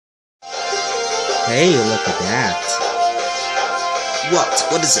Hey, look at that. What?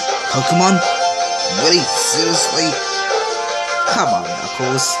 What is it? Pokemon? Really? Seriously? Come on,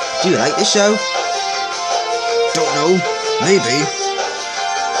 Knuckles. Do you like the show? Don't know. Maybe.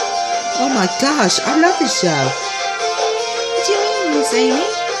 Oh my gosh, I love this show. What do you mean, Miss Amy?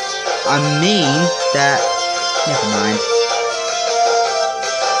 I mean that... Never mind.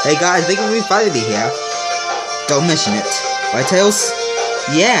 Hey guys, big movie finally here. Don't mention it. Right, Tails?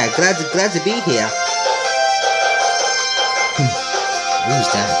 Yeah, glad to be here. Who's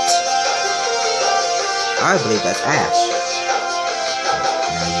that? I believe that's Ash.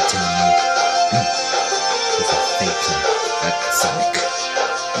 Now you tell me. He's a faker. That's Sonic.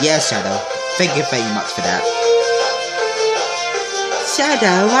 Yeah, Shadow. Thank you very much for that.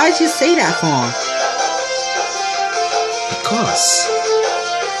 Shadow, why'd you say that for? Because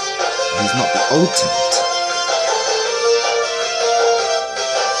he's not the ultimate.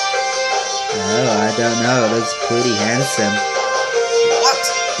 Oh, I don't know. Looks pretty handsome. What?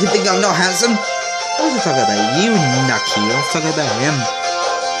 You think I'm not handsome? I wasn't talking about you, Nucky. I was talking about him.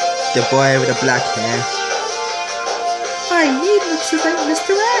 The boy with the black hair. Why, he looks just like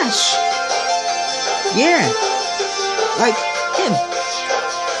Mr. Ash. Yeah, like him.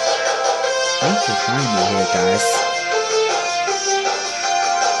 Thanks for finding me here, guys.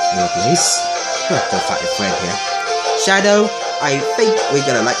 Your place? You'll have to fight a friend here. Shadow, I think we're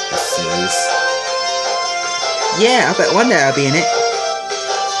gonna like this series. Yeah, I bet one day I'll be in it.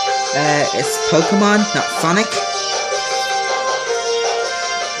 It's Pokemon, not Sonic.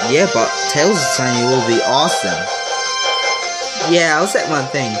 Yeah, but Tails is saying it will be awesome. Yeah, I'll set one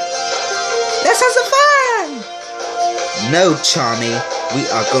thing. Let's have some fun! No, Charmy. We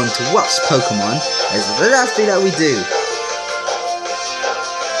are going to watch Pokemon as the last thing that we do.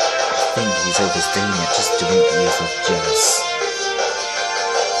 I think he's overstaying it just to make yourself jealous.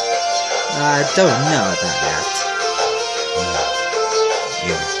 I don't know about that.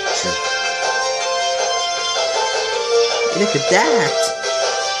 Yeah, true. Look at that!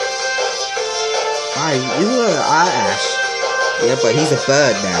 You are Ash. Yeah, but he's a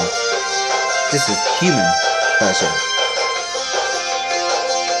bird now. This is human version.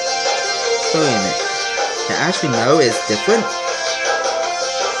 Wait a minute. The Ash we know is different? I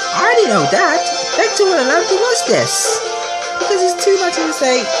already know that. Vector would allow to watch this. Because it's too much of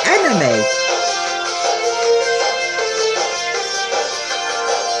say anime.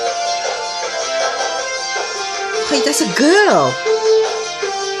 Wait, that's a girl.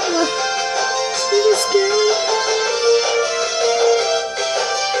 She was scary.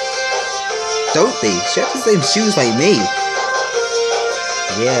 Don't be. She has the same shoes like me.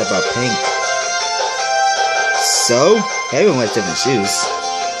 Yeah, but pink. So, everyone wears different shoes.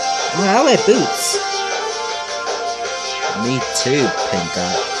 Well, I wear boots. Me too, pink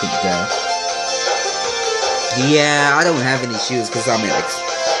girl. Yeah, I don't have any shoes because I'm an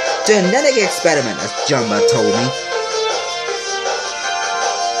genetic experiment, as Jumba told me.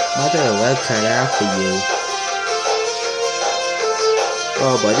 Mother, well cut out for you.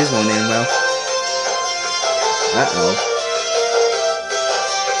 Oh boy, this won't end well. Uh-oh.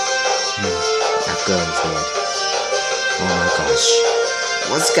 That girl's dead. Oh my gosh.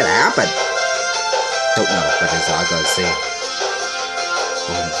 What's gonna happen? Don't know, but that's all I gotta say.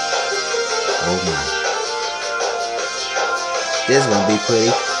 Oh my. This won't be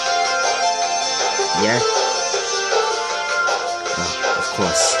pretty. Yeah. Oh, of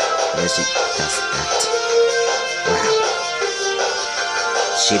course. Where she does that. Wow.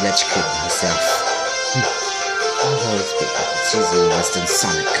 She electrocuted herself. She's worse than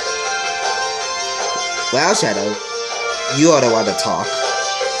Sonic. Well, Shadow, you are the one to talk.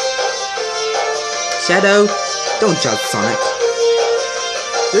 Shadow, don't judge Sonic.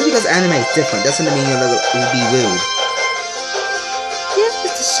 Just because anime is different doesn't mean you'll be rude. Yes,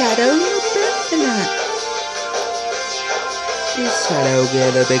 Mr. Shadow, you're better than that. Is Shadow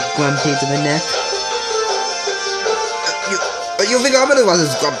get a bit grumpy to the neck? You think I'm the one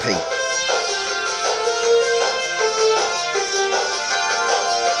who's grumpy?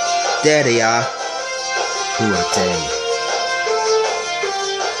 There they are. Who are they?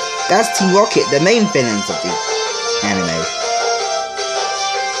 That's Team Rocket, the main villains of the anime.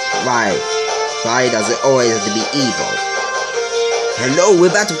 Why does it always have to be evil? Hello,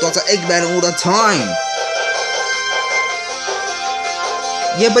 we're battling Dr. Eggman all the time.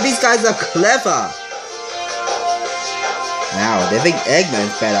 Yeah, but these guys are clever. Now, they think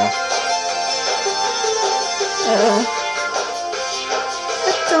Eggman's better. I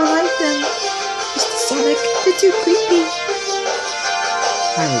don't like them. Mr. Sonic, they're too creepy.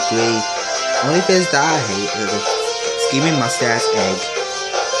 I agree. Only things that I hate are the scheming mustache Egg.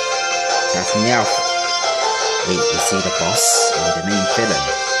 That's Meowth. Wait, is he the boss or the main villain?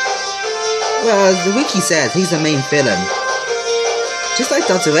 Well, as the wiki says, he's the main villain. Just like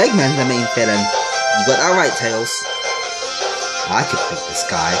Dr. Eggman's the main villain. You got that right, Tails. I could beat this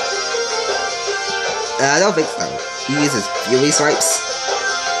guy. I don't think so. He uses Fury Swipes.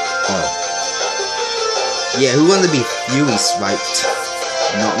 Oh. Yeah, who wants to be Fury Swiped?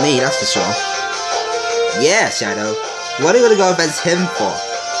 Not me, that's for sure. Yeah, Shadow. What are you gonna go against him for?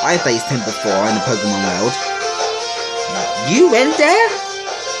 I faced him before in the Pokemon world. You went there?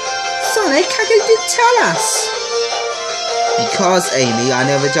 Sonic, how could you tell us? Because, Amy, I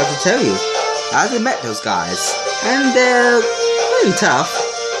never tried to tell you. I haven't met those guys. And they're pretty tough.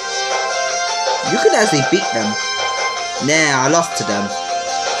 You could actually beat them. Nah, I lost to them.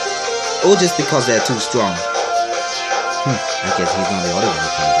 Or just because they're too strong. I guess he's not the only one who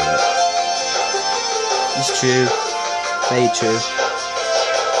can do it. It's true. Very true.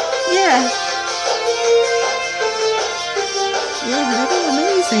 Yeah. Yeah, that was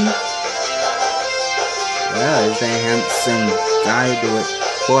amazing. Well, it's a handsome guy, the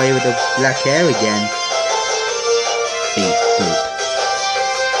boy with the black hair again. Beep boop.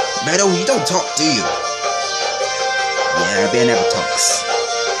 Meadow, you don't talk, do you? Yeah, Bear never talks.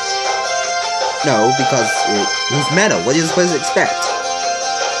 No, because he's Meadow. What are you supposed to expect?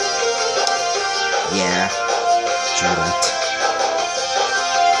 Yeah, true that.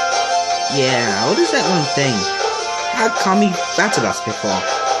 Yeah, what is that one thing? How come he battled us before?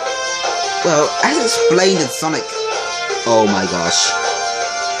 Well, as explained in Sonic... Oh my gosh.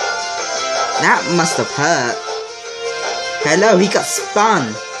 That must have hurt. Hello, he got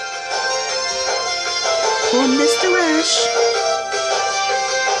spun. Poor Mr. Ash.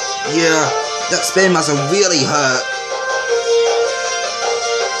 Yeah, that spin must have really hurt.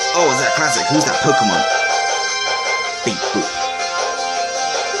 Oh, is that classic? Who's that Pokemon? Beep boop.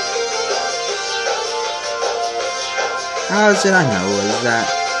 How should I know? Is that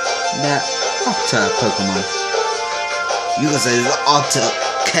Octa Pokemon? You can say the Octa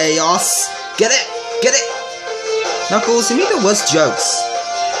Chaos. Get it? Get it? Knuckles, you make the worst jokes.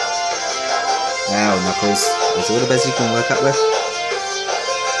 Wow, Knuckles, is all the best you can work up with?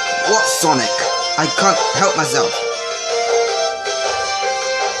 What, Sonic? I can't help myself.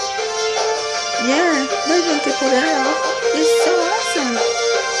 Yeah, no one can pull that off. It's so awesome.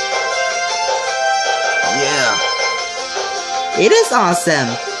 Yeah. It is awesome.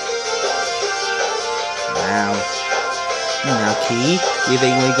 Wow. Now, Key, you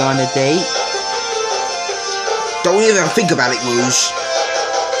think we're going on a date? Don't even think about it, Rouge.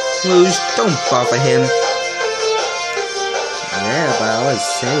 Rouge, don't bother him. Yeah, but I was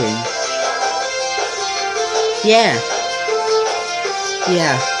saying. Yeah.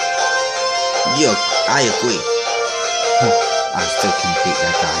 Yeah. I agree. I still can beat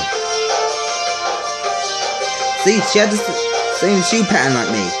that guy. See, she had the same shoe pattern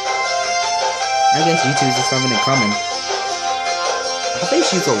like me. I guess you two have something in common. I think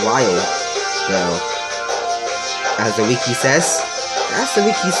she's a wild girl. As the wiki says. That's the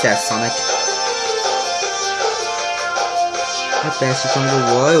wiki says, Sonic. I bet she's from the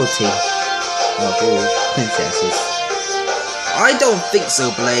royalty of all princesses. I don't think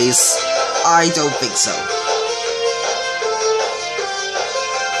so, Blaze. I don't think so.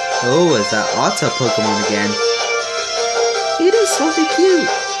 Oh, is that Otter Pokemon again? It is so cute.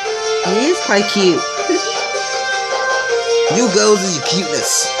 He is quite cute. You girls and your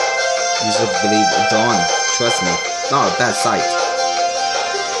cuteness. You should believe in Dawn. Trust me, not a bad sight.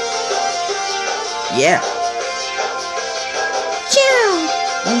 Yeah. Chill.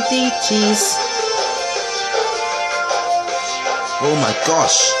 Indeed, cheese. Oh my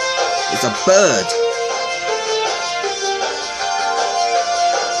gosh. It's a bird.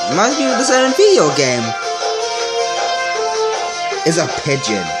 Reminds me of the certain video game. It's a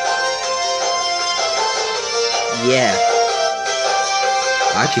pigeon. Yeah.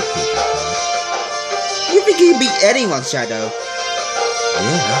 I could beat that bird. You think you can beat anyone, Shadow?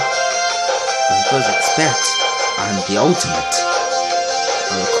 Yeah. I suppose expect I'm the ultimate.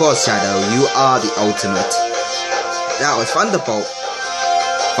 And of course, Shadow, you are the ultimate. That was Thunderbolt.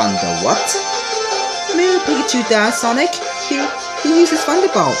 Thunder what? Maybe Pikachu does, Sonic. He uses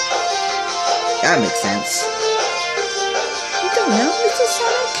Thunderbolt. That makes sense. You don't know, Mr.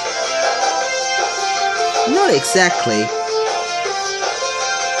 Sonic? Not exactly.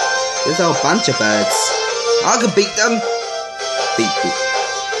 There's a whole bunch of birds. I could beat them. Beat.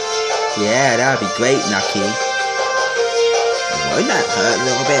 Yeah, that'd be great, Nucky. Won't that hurt a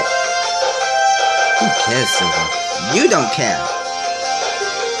little bit? Who cares, Silver? You don't care.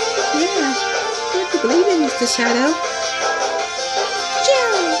 Yeah, you have to believe in Mr. Shadow.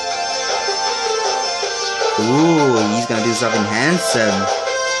 Chill. Ooh, he's gonna do something handsome.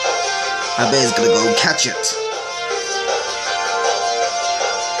 I bet he's gonna go catch it.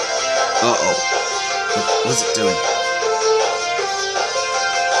 Uh-oh. What's it doing?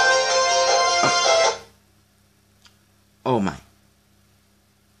 Oh my.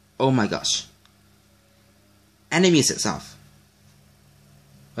 Oh my gosh. And the music's off.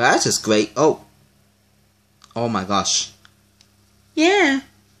 Well, that's just great. Oh. Oh my gosh. Yeah.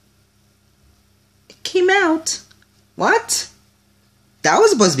 It came out. What? That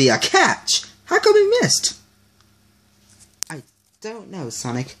was supposed to be a catch. How come we missed? I don't know,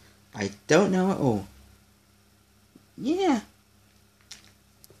 Sonic. I don't know at all. Yeah.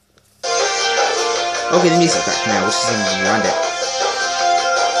 Okay, the music's back now. Which is around it.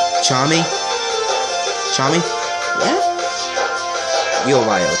 Charmy? Charmy? Yeah? You're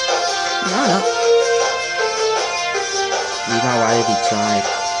wild. No, no. He's not wild if he tried.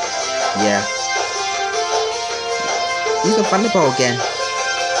 Yeah. He's gonna Thunderbolt again.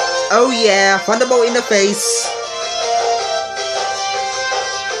 Oh yeah, Thunderbolt in the face.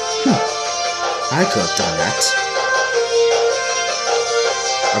 I could have done that.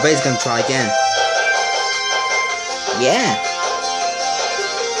 I bet he's gonna try again. Yeah.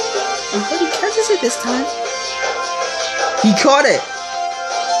 I hope he catches it this time. He caught it.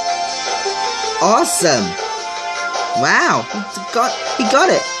 Awesome. Wow. He got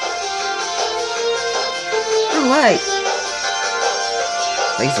it. Alright.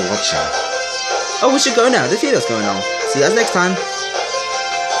 Thanks for watching. Oh, we should go now. The video's going on. See you guys next time.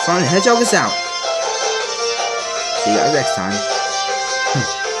 Sonic the Hedgehog is out. See you guys next time.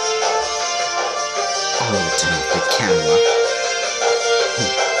 Oh, turn off the camera.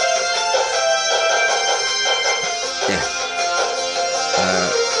 Yeah.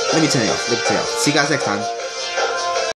 Let me turn it off. See you guys next time.